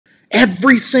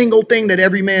Every single thing that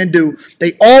every man do,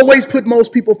 they always put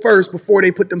most people first before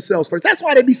they put themselves first. That's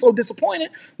why they be so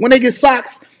disappointed when they get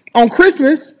socks on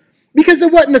Christmas, because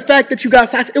it wasn't the fact that you got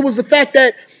socks. It was the fact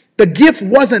that the gift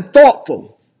wasn't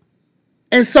thoughtful.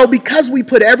 And so because we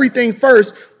put everything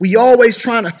first, we always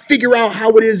trying to figure out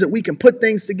how it is that we can put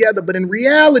things together. But in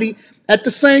reality, at the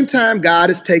same time, God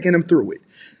is taking them through it.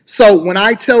 So when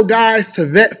I tell guys to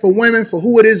vet for women for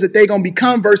who it is that they're going to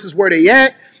become versus where they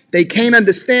at, they can't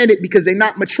understand it because they're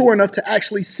not mature enough to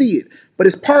actually see it. But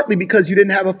it's partly because you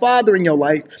didn't have a father in your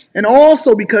life, and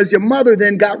also because your mother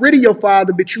then got rid of your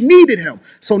father, but you needed him.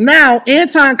 So now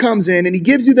Anton comes in and he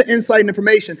gives you the insight and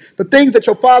information, the things that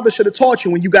your father should have taught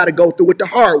you when you got to go through it the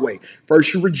hard way.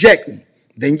 First you reject me,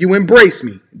 then you embrace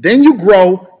me, then you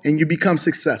grow and you become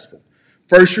successful.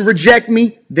 First you reject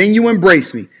me, then you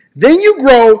embrace me, then you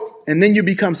grow and then you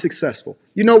become successful.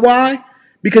 You know why?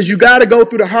 Because you got to go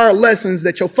through the hard lessons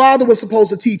that your father was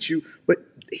supposed to teach you, but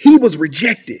he was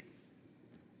rejected.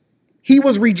 He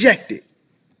was rejected.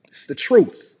 It's the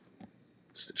truth.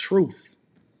 It's the truth.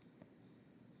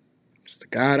 It's the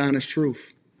God honest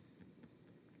truth.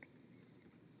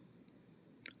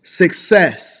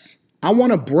 Success. I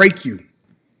want to break you.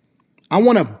 I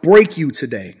want to break you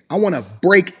today. I want to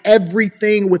break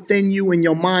everything within you and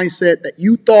your mindset that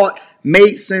you thought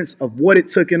made sense of what it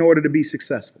took in order to be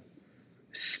successful,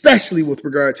 especially with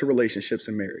regard to relationships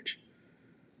and marriage.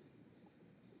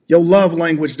 Your love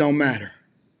language don't matter.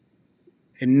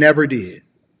 It never did.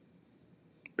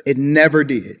 It never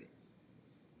did.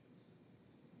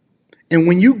 And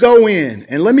when you go in,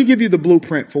 and let me give you the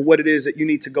blueprint for what it is that you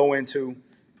need to go into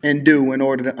and do in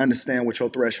order to understand what your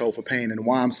threshold for pain and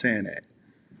why I'm saying that.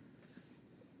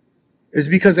 Is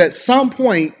because at some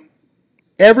point,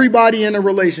 everybody in a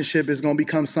relationship is going to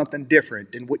become something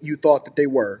different than what you thought that they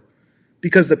were.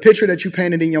 Because the picture that you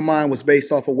painted in your mind was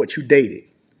based off of what you dated.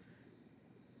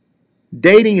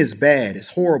 Dating is bad. It's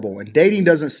horrible. And dating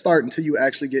doesn't start until you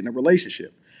actually get in a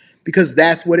relationship, because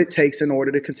that's what it takes in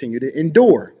order to continue to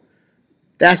endure.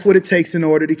 That's what it takes in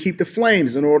order to keep the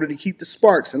flames, in order to keep the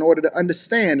sparks, in order to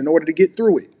understand, in order to get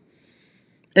through it.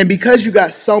 And because you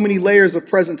got so many layers of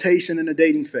presentation in the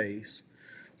dating phase,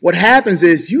 what happens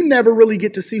is you never really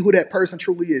get to see who that person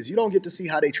truly is. You don't get to see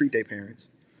how they treat their parents.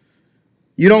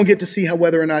 You don't get to see how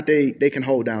whether or not they can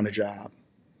hold down a job.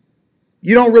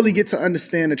 You don't really get to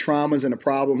understand the traumas and the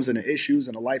problems and the issues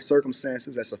and the life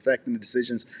circumstances that's affecting the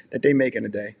decisions that they make in a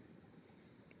day.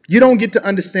 You don't get to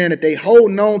understand that they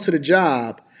holding on to the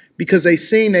job because they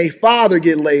seen their father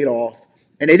get laid off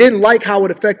and they didn't like how it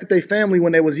affected their family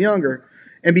when they was younger.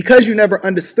 And because you never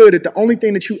understood it, the only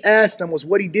thing that you asked them was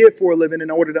what he did for a living in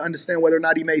order to understand whether or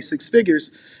not he made six figures.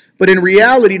 But in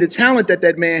reality, the talent that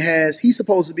that man has, he's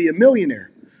supposed to be a millionaire.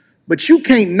 But you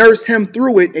can't nurse him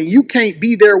through it, and you can't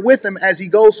be there with him as he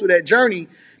goes through that journey,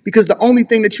 because the only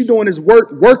thing that you're doing is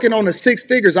working on the six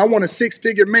figures. I want a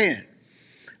six-figure man.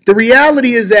 The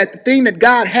reality is that the thing that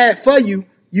God had for you,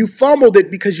 you fumbled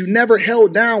it because you never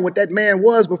held down what that man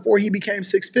was before he became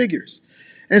six figures.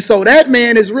 And so that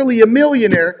man is really a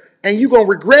millionaire, and you're going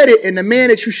to regret it, and the man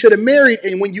that you should have married.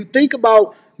 And when you think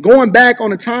about going back on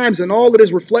the times and all of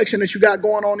this reflection that you got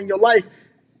going on in your life,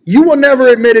 you will never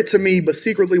admit it to me, but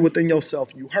secretly within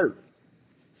yourself, you hurt.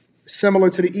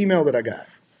 Similar to the email that I got.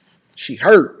 She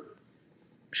hurt.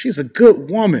 She's a good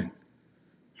woman.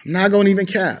 I'm not going to even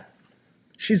cap.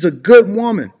 She's a good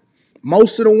woman.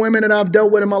 Most of the women that I've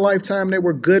dealt with in my lifetime, they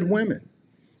were good women.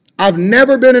 I've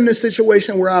never been in a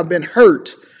situation where I've been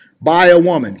hurt by a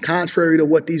woman, contrary to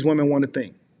what these women want to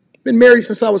think. Been married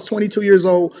since I was 22 years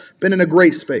old, been in a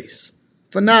great space,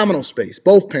 phenomenal space,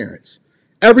 both parents.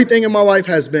 Everything in my life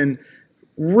has been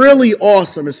really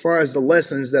awesome as far as the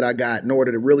lessons that I got in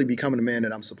order to really become the man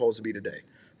that I'm supposed to be today.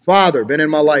 Father, been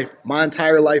in my life, my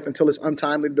entire life until its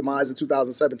untimely demise in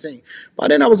 2017. By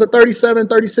then I was a 37,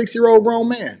 36-year-old grown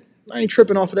man. I ain't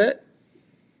tripping off of that.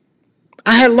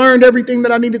 I had learned everything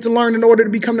that I needed to learn in order to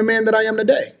become the man that I am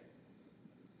today.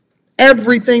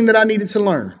 Everything that I needed to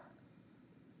learn.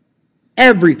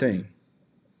 Everything.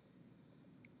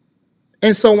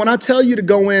 And so when I tell you to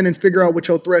go in and figure out what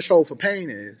your threshold for pain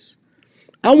is,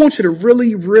 I want you to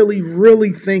really, really,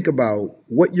 really think about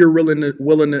what you're willing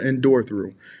to endure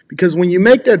through. Because when you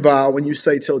make that vow, when you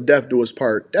say till death do us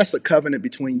part, that's a covenant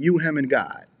between you, him, and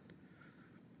God.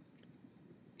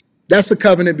 That's a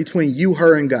covenant between you,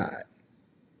 her, and God.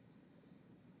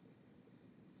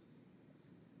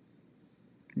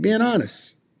 Being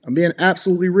honest. I'm being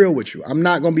absolutely real with you. I'm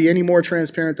not going to be any more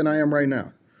transparent than I am right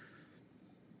now.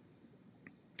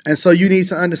 And so you need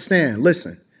to understand,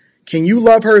 listen, can you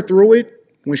love her through it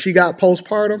when she got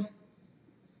postpartum?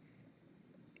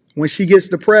 When she gets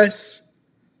depressed?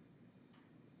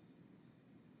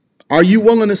 Are you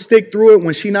willing to stick through it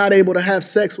when she's not able to have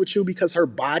sex with you because her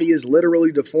body is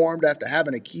literally deformed after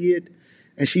having a kid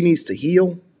and she needs to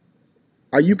heal?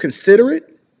 Are you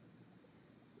considerate?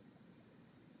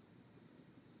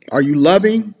 Are you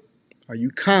loving? Are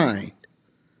you kind?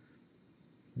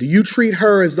 Do you treat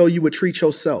her as though you would treat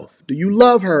yourself? Do you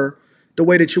love her the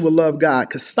way that you would love God?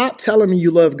 Because stop telling me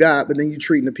you love God, but then you're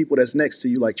treating the people that's next to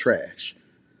you like trash.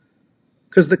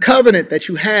 Because the covenant that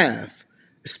you have,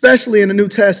 especially in the New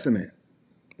Testament,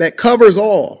 that covers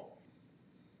all.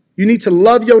 You need to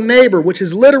love your neighbor, which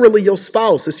is literally your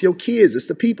spouse. It's your kids. It's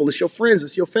the people. It's your friends.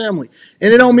 It's your family.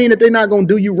 And it don't mean that they're not going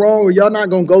to do you wrong or y'all not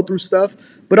going to go through stuff.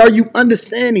 But are you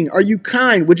understanding? Are you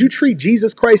kind? Would you treat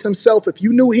Jesus Christ himself, if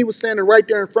you knew he was standing right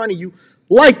there in front of you,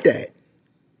 like that?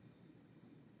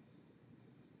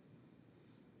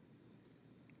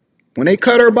 When they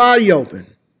cut her body open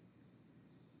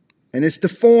and it's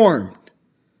deformed,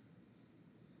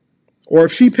 or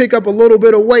if she pick up a little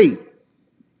bit of weight,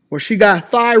 or she got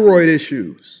thyroid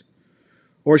issues,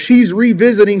 or she's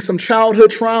revisiting some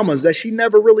childhood traumas that she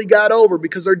never really got over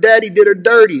because her daddy did her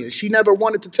dirty and she never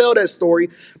wanted to tell that story,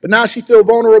 but now she feels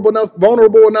vulnerable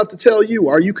enough to tell you.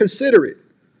 Are you considerate?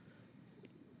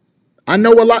 I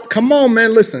know a lot. Come on,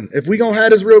 man, listen. If we gonna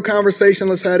have this real conversation,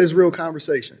 let's have this real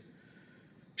conversation.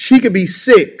 She could be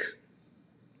sick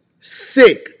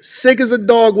as a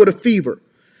dog with a fever.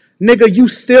 Nigga, you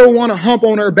still want to hump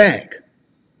on her back.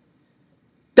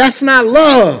 That's not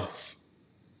love.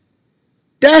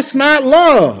 That's not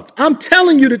love. I'm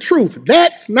telling you the truth.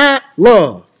 That's not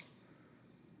love.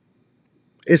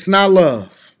 It's not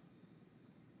love.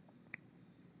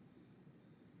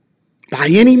 By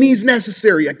any means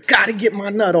necessary, I got to get my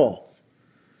nut off.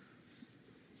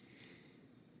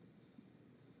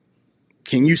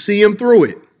 Can you see him through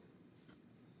it?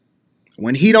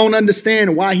 When he don't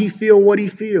understand why he feel what he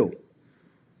feel.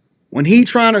 When he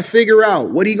trying to figure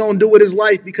out what he going to do with his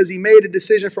life because he made a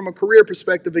decision from a career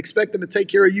perspective, expecting to take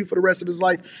care of you for the rest of his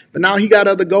life. But now he got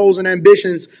other goals and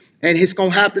ambitions, and he's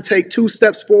going to have to take 2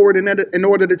 steps forward in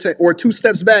order to take, or 2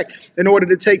 steps back in order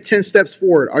to take 10 steps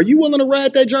forward. Are you willing to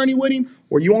ride that journey with him,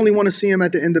 or you only want to see him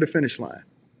at the end of the finish line?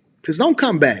 Because don't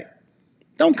come back.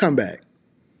 Don't come back.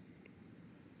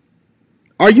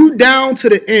 Are you down to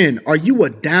the end? Are you a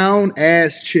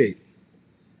down-ass chick?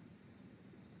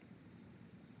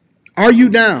 Are you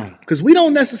down? Because we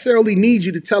don't necessarily need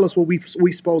you to tell us what we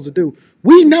supposed to do.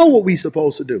 We know what we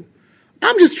supposed to do.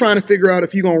 I'm just trying to figure out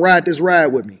if you're going to ride this ride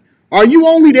with me. Are you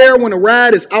only there when the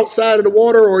ride is outside of the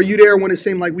water, or are you there when it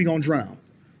seems like we're going to drown?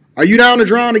 Are you down to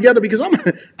drown together? Because I'm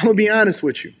going to be honest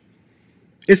with you.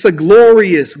 It's a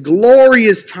glorious,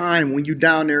 glorious time when you're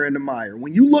down there in the mire.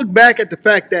 When you look back at the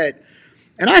fact that,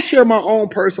 and I share my own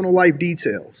personal life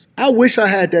details. I wish I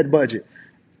had that budget.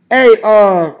 Hey,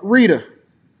 Rita.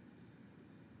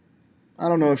 I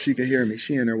don't know if she could hear me.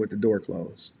 She in there with the door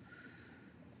closed.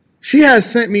 She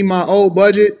has sent me my old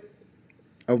budget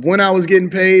of when I was getting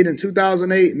paid in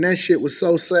 2008, and that shit was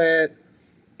so sad.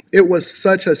 It was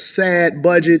such a sad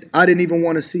budget, I didn't even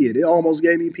want to see it. It almost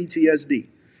gave me PTSD.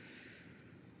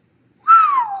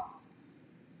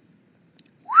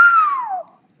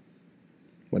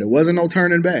 But it wasn't no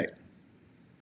turning back.